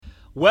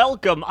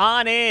Welcome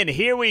on in.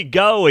 Here we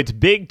go. It's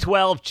Big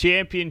 12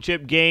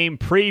 Championship Game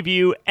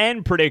preview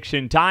and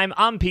prediction time.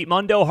 I'm Pete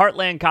Mundo.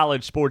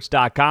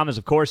 HeartlandCollegeSports.com is,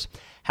 of course,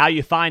 how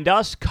you find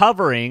us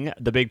covering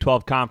the Big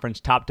 12 Conference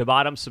top to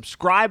bottom.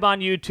 Subscribe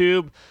on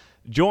YouTube.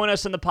 Join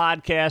us in the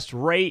podcast.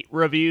 Rate,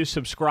 review,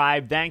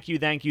 subscribe. Thank you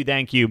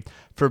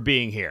for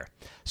being here.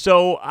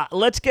 So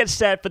let's get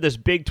set for this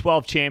Big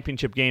 12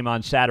 Championship Game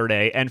on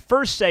Saturday. And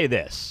first say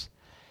this.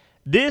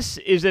 This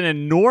is an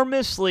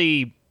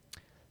enormously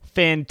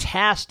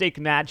fantastic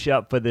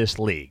matchup for this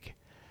league.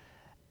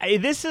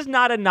 This is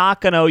not a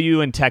knock on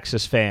OU and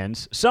Texas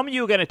fans. Some of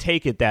you are going to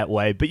take it that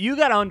way, but you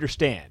got to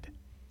understand,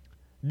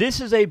 this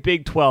is a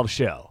Big 12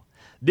 show.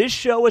 This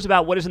show is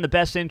about what is in the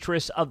best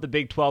interest of the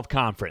Big 12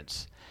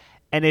 Conference.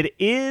 And it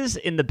is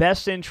in the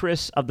best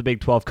interest of the Big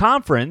 12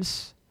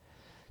 Conference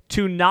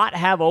to not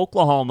have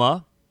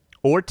Oklahoma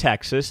or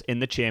Texas in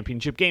the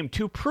championship game,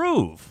 to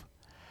prove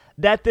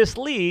that this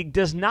league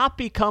does not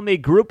become a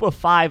group of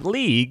five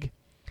league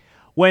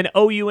when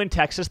OU and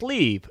Texas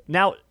leave.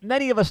 Now,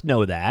 many of us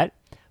know that,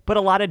 but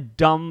a lot of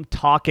dumb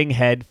talking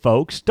head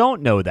folks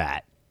don't know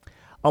that.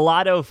 A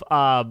lot of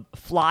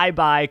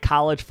fly-by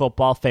college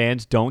football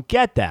fans don't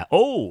get that.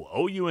 Oh,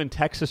 OU and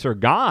Texas are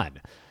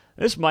gone.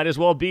 This might as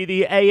well be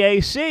the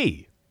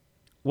AAC.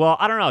 Well,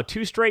 I don't know,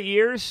 2 straight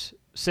years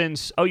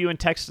since OU and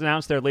Texas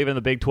announced they're leaving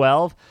the Big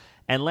 12,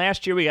 and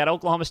last year we got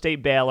Oklahoma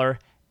State Baylor,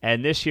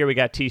 and this year we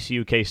got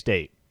TCU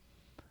K-State.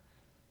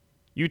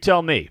 You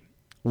tell me.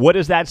 What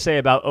does that say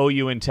about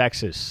OU and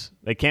Texas?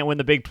 They can't win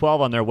the Big 12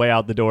 on their way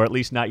out the door, at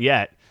least not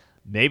yet.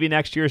 Maybe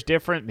next year's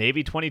different.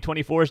 Maybe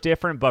 2024 is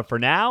different. But for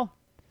now,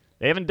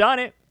 they haven't done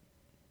it.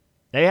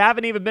 They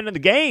haven't even been in the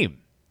game.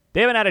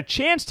 They haven't had a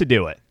chance to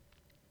do it.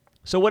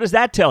 So what does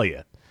that tell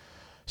you?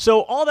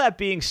 So all that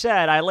being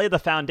said, I lay the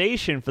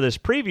foundation for this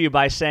preview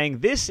by saying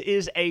this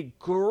is a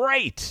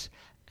great,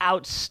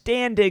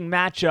 outstanding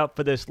matchup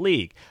for this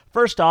league.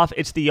 First off,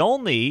 it's the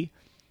only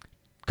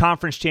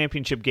conference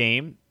championship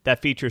game that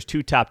features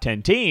 2 top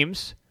 10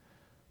 teams.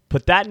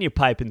 Put that in your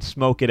pipe and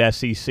smoke it,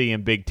 SEC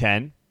and Big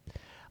Ten.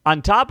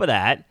 On top of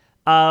that,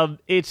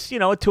 it's, a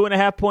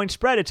 2.5-point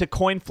spread. It's a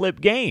coin flip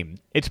game.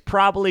 It's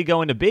probably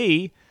going to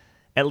be,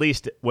 at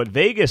least what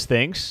Vegas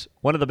thinks,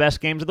 one of the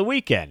best games of the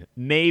weekend.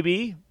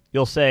 Maybe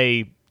you'll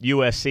say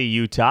USC,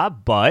 Utah,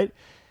 but in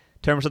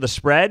terms of the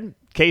spread,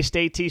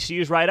 K-State,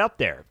 TCU is right up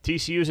there.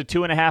 TCU is a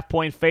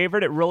 2.5-point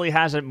favorite. It really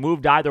hasn't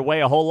moved either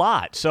way a whole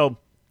lot. So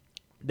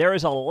there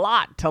is a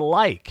lot to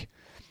like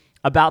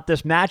about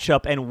this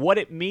matchup and what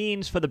it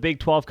means for the Big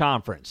 12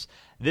 Conference.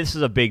 This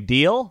is a big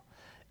deal.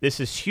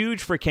 This is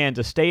huge for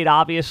Kansas State,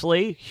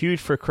 obviously. Huge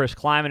for Chris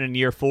Klieman in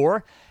year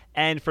 4.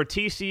 And for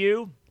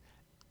TCU,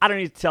 I don't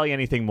need to tell you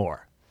anything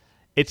more.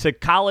 It's a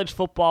college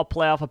football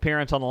playoff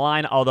appearance on the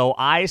line, although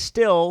I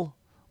still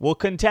will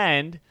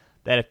contend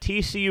that if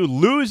TCU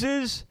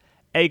loses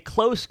a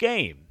close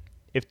game,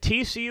 they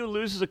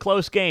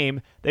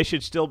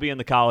should still be in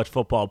the college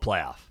football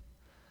playoff.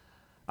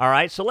 All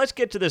right, so let's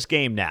get to this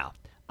game now.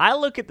 I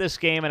look at this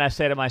game and I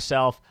say to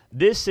myself,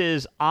 this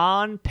is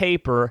on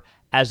paper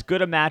as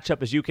good a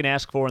matchup as you can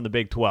ask for in the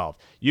Big 12.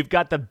 You've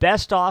got the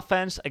best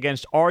offense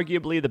against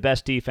arguably the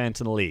best defense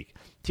in the league.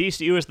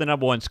 TCU is the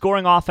number 1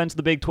 scoring offense in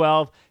the Big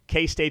 12.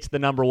 K-State's the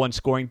number 1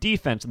 scoring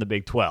defense in the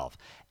Big 12.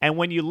 And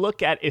when you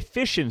look at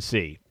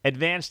efficiency,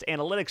 advanced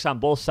analytics on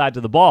both sides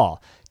of the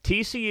ball,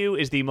 TCU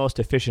is the most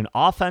efficient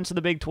offense in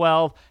the Big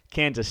 12.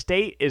 Kansas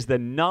State is the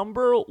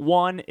number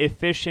 1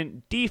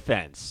 efficient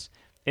defense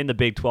in the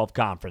Big 12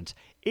 Conference.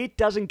 It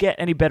doesn't get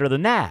any better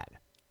than that.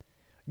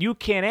 You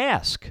can't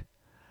ask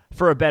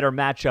for a better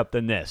matchup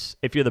than this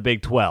if you're the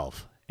Big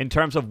 12 in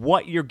terms of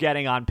what you're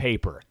getting on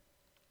paper.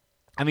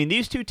 I mean,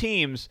 these two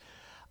teams,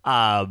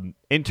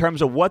 in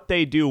terms of what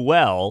they do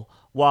well,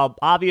 while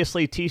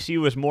obviously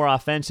TCU is more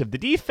offensive, the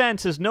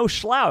defense is no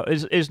slouch,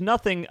 is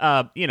nothing,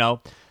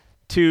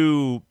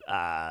 to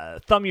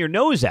thumb your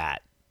nose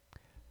at.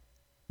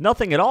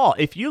 Nothing at all.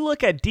 If you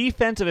look at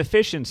defensive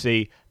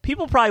efficiency,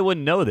 people probably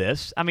wouldn't know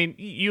this. I mean,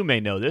 you may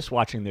know this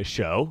watching this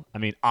show. I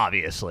mean,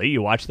 obviously,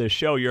 you watch this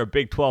show, you're a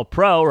Big 12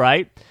 pro,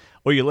 right?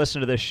 Or you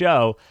listen to this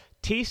show.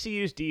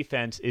 TCU's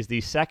defense is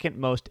the second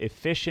most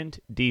efficient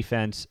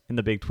defense in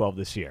the Big 12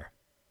 this year.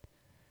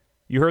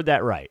 You heard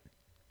that right.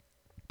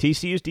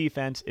 TCU's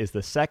defense is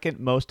the second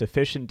most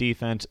efficient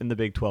defense in the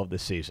Big 12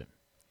 this season.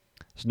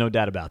 There's no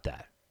doubt about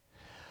that.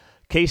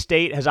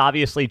 K-State has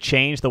obviously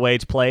changed the way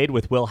it's played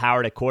with Will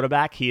Howard at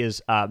quarterback. He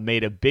has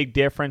made a big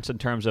difference in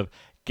terms of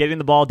getting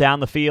the ball down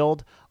the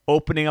field,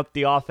 opening up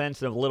the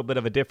offense in a little bit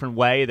of a different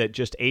way that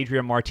just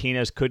Adrian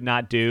Martinez could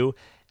not do.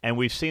 And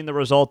we've seen the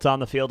results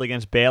on the field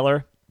against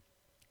Baylor,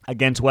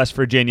 against West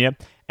Virginia,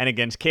 and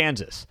against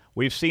Kansas.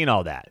 We've seen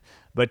all that.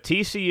 But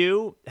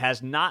TCU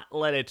has not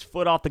let its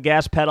foot off the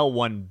gas pedal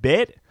one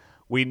bit.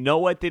 We know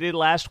what they did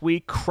last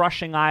week,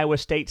 crushing Iowa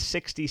State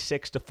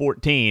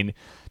 66-14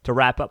 to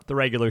wrap up the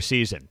regular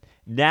season.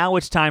 Now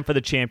it's time for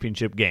the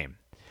championship game.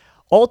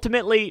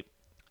 Ultimately,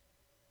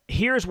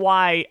 here's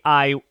why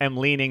I am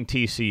leaning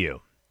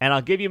TCU, and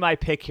I'll give you my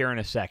pick here in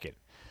a second.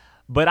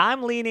 But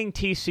I'm leaning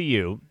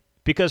TCU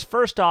Because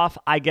first off,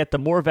 I get the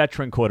more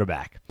veteran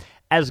quarterback.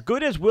 As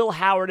good as Will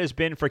Howard has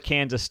been for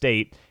Kansas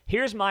State,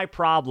 here's my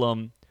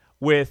problem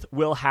with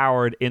Will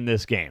Howard in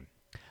this game.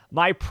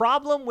 My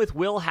problem with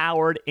Will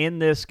Howard in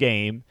this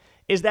game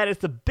is that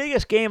it's the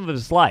biggest game of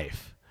his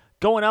life,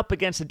 going up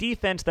against a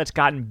defense that's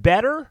gotten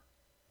better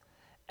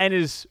and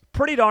is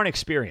pretty darn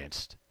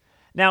experienced.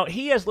 Now,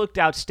 he has looked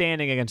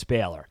outstanding against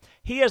Baylor.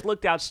 He has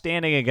looked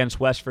outstanding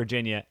against West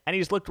Virginia, and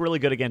he's looked really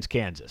good against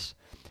Kansas.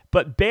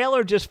 But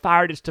Baylor just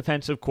fired its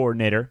defensive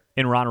coordinator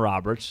in Ron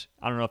Roberts.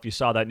 I don't know if you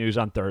saw that news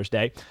on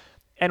Thursday.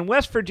 And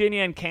West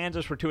Virginia and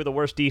Kansas were two of the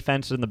worst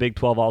defenses in the Big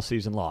 12 all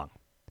season long.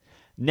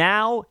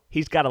 Now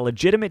he's got a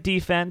legitimate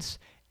defense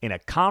in a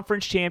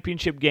conference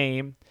championship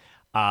game.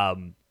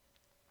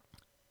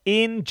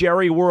 In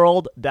Jerry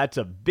World, that's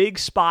a big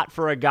spot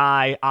for a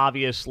guy,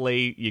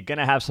 obviously. You're going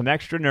to have some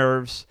extra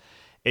nerves.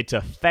 It's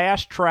a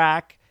fast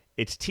track.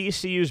 It's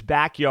TCU's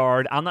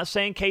backyard. I'm not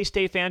saying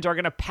K-State fans are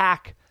going to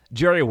pack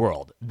Jerry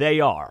World.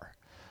 They are.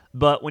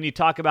 But when you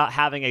talk about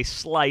having a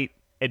slight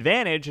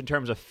advantage in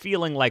terms of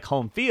feeling like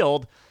home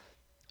field,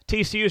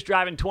 TCU's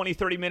driving 20,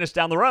 30 minutes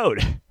down the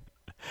road.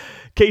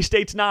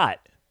 K-State's not.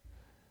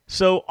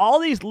 So all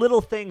these little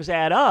things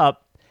add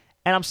up,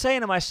 and I'm saying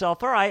to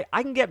myself, all right,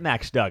 I can get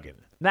Max Duggan.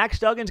 Max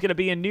Duggan's going to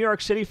be in New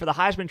York City for the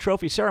Heisman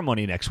Trophy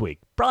ceremony next week.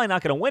 Probably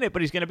not going to win it,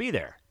 but he's going to be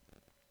there.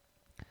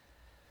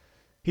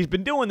 He's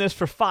been doing this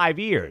for 5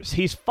 years.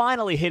 He's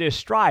finally hit his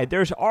stride.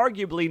 There's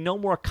arguably no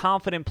more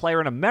confident player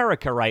in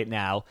America right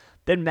now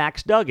than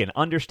Max Duggan,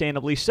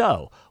 understandably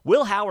so.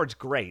 Will Howard's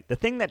great. The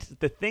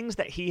things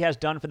that he has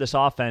done for this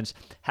offense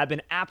have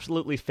been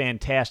absolutely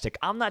fantastic.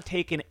 I'm not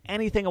taking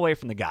anything away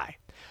from the guy.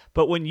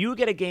 But when you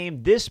get a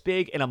game this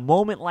big in a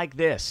moment like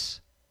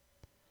this,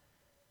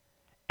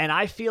 and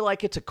I feel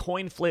like it's a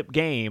coin flip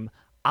game,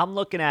 I'm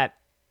looking at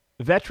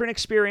veteran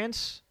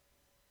experience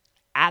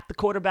at the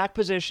quarterback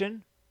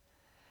position.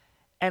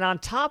 And on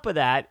top of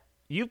that,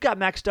 you've got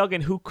Max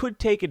Duggan who could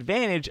take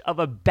advantage of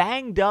a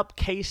banged-up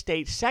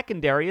K-State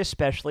secondary,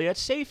 especially at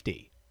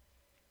safety.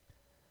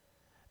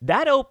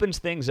 That opens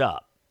things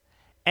up.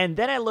 And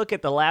then I look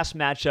at the last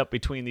matchup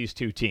between these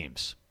two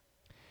teams.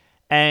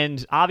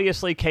 And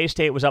obviously,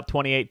 K-State was up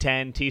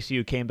 28-10.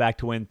 TCU came back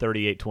to win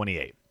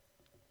 38-28.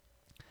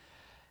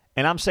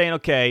 And I'm saying,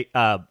 okay,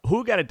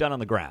 who got it done on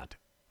the ground?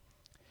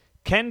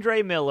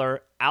 Kendre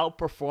Miller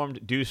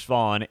outperformed Deuce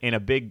Vaughn in a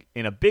big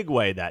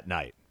way that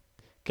night.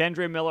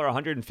 Kendre Miller,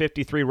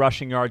 153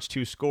 rushing yards,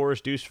 2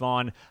 scores. Deuce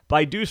Vaughn,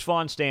 by Deuce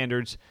Vaughn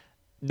standards,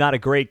 not a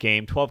great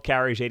game. 12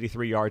 carries,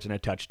 83 yards, and a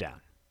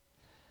touchdown.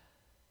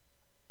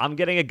 I'm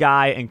getting a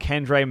guy in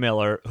Kendre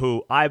Miller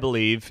who I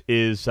believe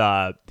is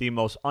the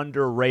most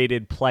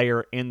underrated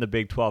player in the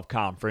Big 12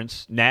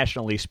 Conference,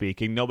 nationally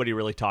speaking. Nobody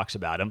really talks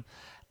about him.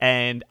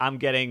 And I'm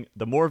getting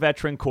the more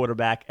veteran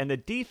quarterback and the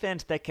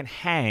defense that can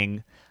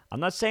hang.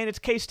 I'm not saying it's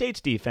K-State's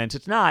defense.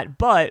 It's not.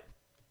 But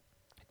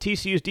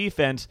TCU's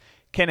defense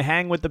can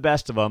hang with the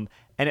best of them,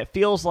 and it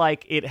feels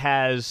like it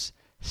has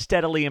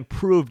steadily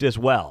improved as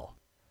well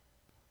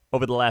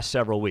over the last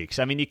several weeks.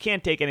 I mean, you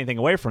can't take anything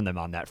away from them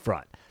on that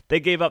front. They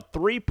gave up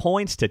 3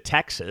 points to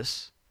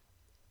Texas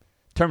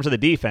in terms of the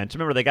defense.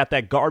 Remember, they got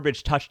that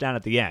garbage touchdown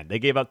at the end. They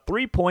gave up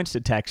 3 points to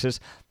Texas.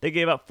 They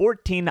gave up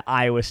 14 to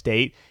Iowa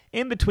State.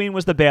 In between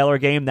was the Baylor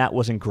game. That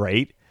wasn't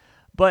great.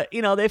 But,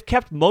 you know, they've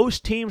kept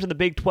most teams in the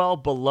Big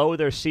 12 below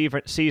their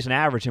season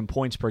average in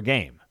points per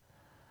game.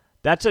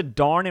 That's a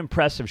darn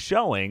impressive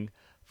showing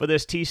for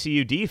this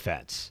TCU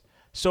defense.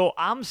 So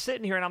I'm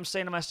sitting here and I'm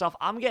saying to myself,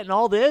 I'm getting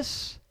all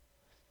this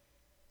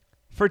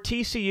for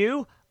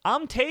TCU.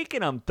 I'm taking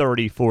them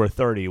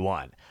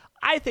 34-31.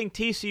 I think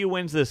TCU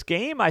wins this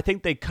game. I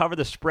think they cover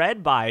the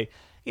spread by,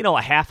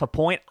 a half a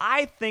point.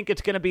 I think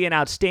it's going to be an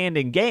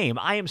outstanding game.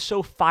 I am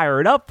so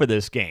fired up for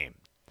this game.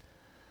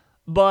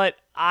 But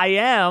I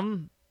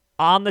am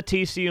on the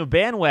TCU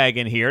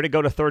bandwagon here to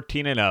go to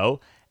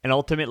 13-0 and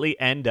ultimately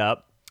end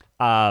up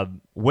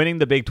winning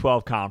the Big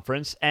 12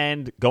 Conference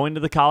and going to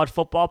the college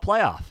football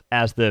playoff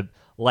as the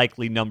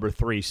likely number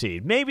 3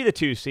 seed. Maybe the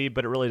 2 seed,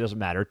 but it really doesn't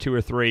matter. 2 or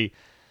 3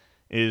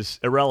 is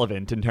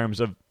irrelevant in terms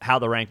of how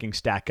the rankings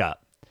stack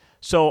up.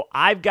 So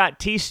I've got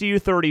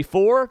TCU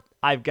 34.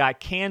 I've got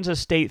Kansas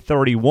State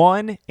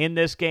 31 in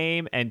this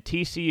game, and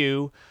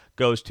TCU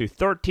goes to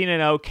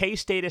 13-0.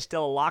 K-State is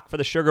still a lock for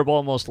the Sugar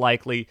Bowl, most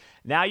likely.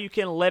 Now you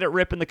can let it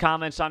rip in the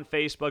comments on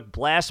Facebook.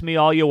 Blast me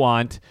all you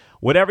want.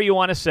 Whatever you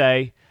want to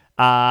say.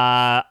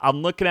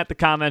 I'm looking at the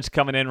comments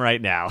coming in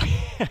right now.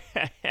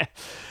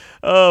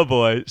 Oh,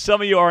 boy.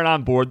 Some of you aren't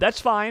on board. That's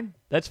fine.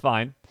 That's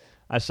fine.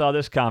 I saw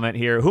this comment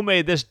here. Who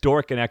made this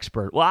dork an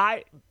expert?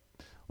 Well,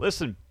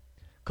 listen,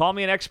 call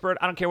me an expert.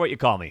 I don't care what you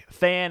call me.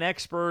 Fan,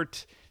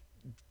 expert,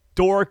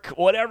 dork,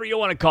 whatever you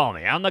want to call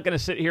me. I'm not going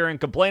to sit here and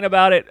complain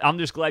about it. I'm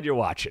just glad you're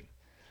watching.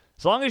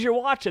 As long as you're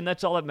watching,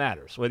 that's all that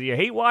matters. Whether you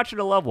hate watching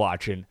or love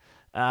watching,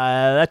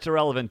 that's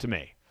irrelevant to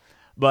me.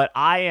 But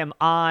I am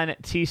on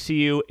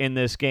TCU in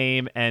this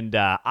game, and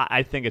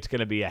I think it's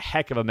going to be a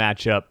heck of a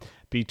matchup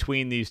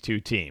between these two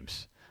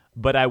teams.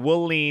 But I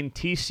will lean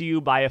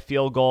TCU by a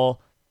field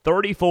goal,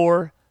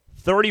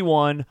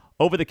 34-31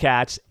 over the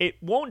Cats. It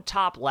won't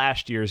top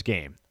last year's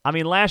game. I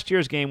mean, last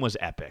year's game was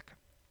epic.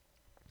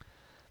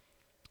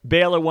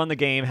 Baylor won the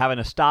game, having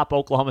to stop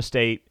Oklahoma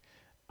State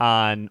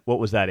on, what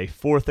was that, a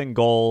 4th and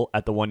goal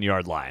at the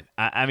 1-yard line.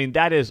 I mean,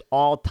 that is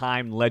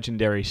all-time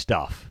legendary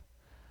stuff,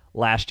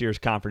 last year's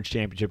conference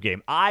championship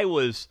game. I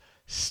was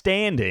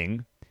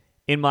standing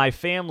in my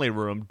family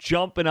room,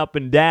 jumping up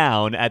and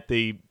down at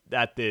the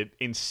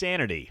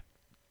insanity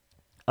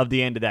of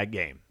the end of that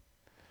game.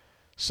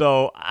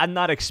 So I'm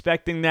not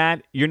expecting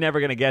that. You're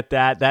never going to get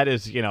that. That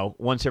is,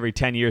 once every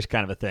 10 years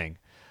kind of a thing.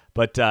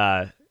 But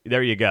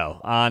there you go.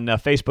 On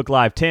Facebook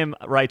Live, Tim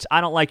writes, I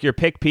don't like your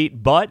pick,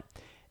 Pete, but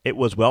it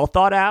was well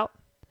thought out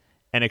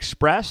and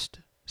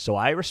expressed, so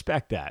I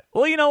respect that.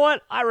 Well, you know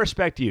what? I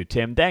respect you,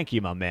 Tim. Thank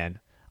you, my man.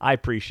 I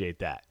appreciate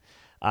that.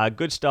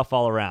 Good stuff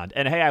all around.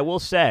 And, hey, I will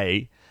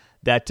say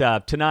that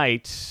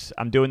tonight,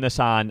 I'm doing this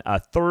on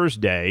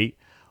Thursday,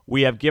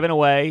 we have given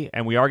away,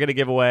 and we are going to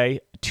give away,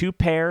 2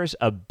 pairs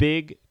of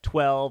Big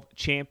 12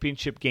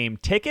 championship game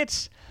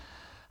tickets.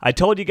 I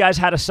told you guys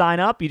how to sign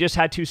up. You just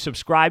had to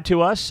subscribe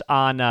to us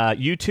on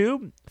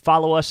YouTube,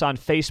 follow us on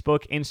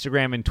Facebook,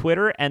 Instagram, and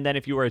Twitter. And then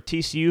if you are a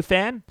TCU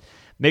fan,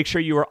 make sure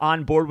you are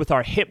on board with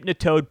our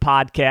Hypnotoad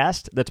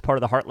podcast. That's part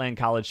of the Heartland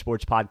College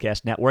Sports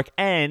Podcast Network,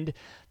 and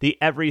the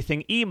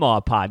Everything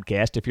EMAW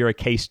podcast. If you're a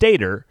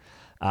K-Stater,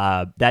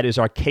 that is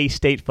our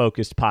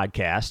K-State-focused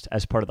podcast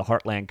as part of the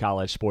Heartland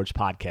College Sports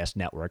Podcast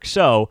Network.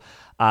 So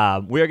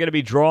we are going to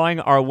be drawing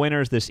our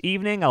winners this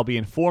evening. I'll be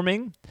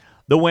informing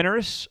the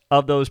winners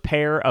of those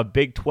pair of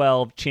Big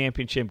 12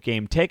 championship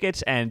game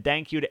tickets. And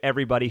thank you to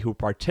everybody who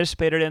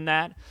participated in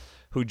that,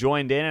 who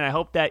joined in. And I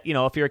hope that,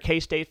 if you're a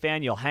K-State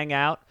fan, you'll hang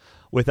out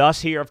with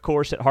us here, of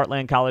course, at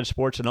Heartland College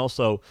Sports, and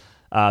also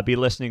be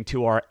listening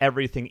to our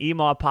Everything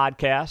EMAW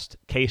podcast,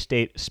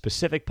 K-State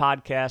specific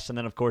podcast, and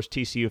then, of course,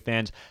 TCU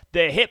fans,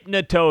 the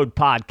Hypnotoad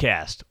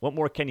podcast. What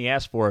more can you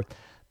ask for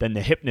than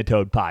the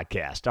Hypnotoad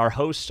podcast? Our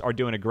hosts are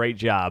doing a great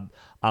job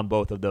on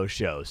both of those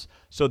shows.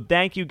 So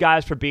thank you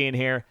guys for being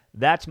here.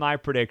 That's my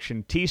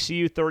prediction.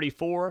 TCU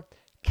 34,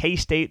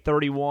 K-State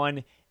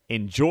 31.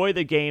 Enjoy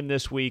the game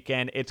this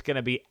weekend. It's going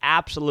to be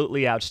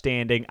absolutely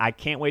outstanding. I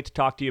can't wait to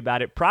talk to you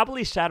about it.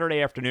 Probably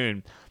Saturday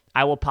afternoon,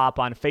 I will pop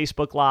on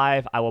Facebook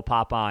Live. I will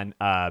pop on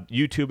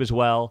YouTube as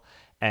well,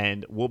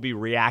 and we'll be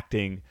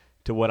reacting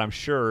to what I'm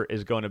sure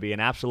is going to be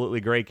an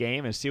absolutely great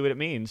game, and see what it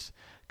means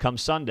come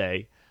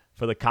Sunday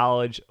for the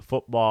College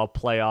Football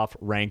Playoff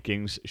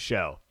Rankings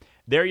show.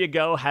 There you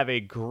go. Have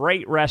a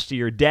great rest of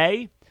your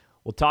day.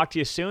 We'll talk to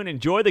you soon.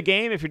 Enjoy the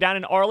game. If you're down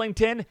in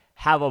Arlington,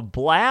 have a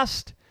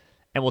blast,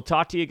 and we'll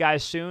talk to you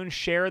guys soon.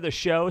 Share the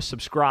show.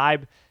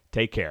 Subscribe.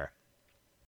 Take care.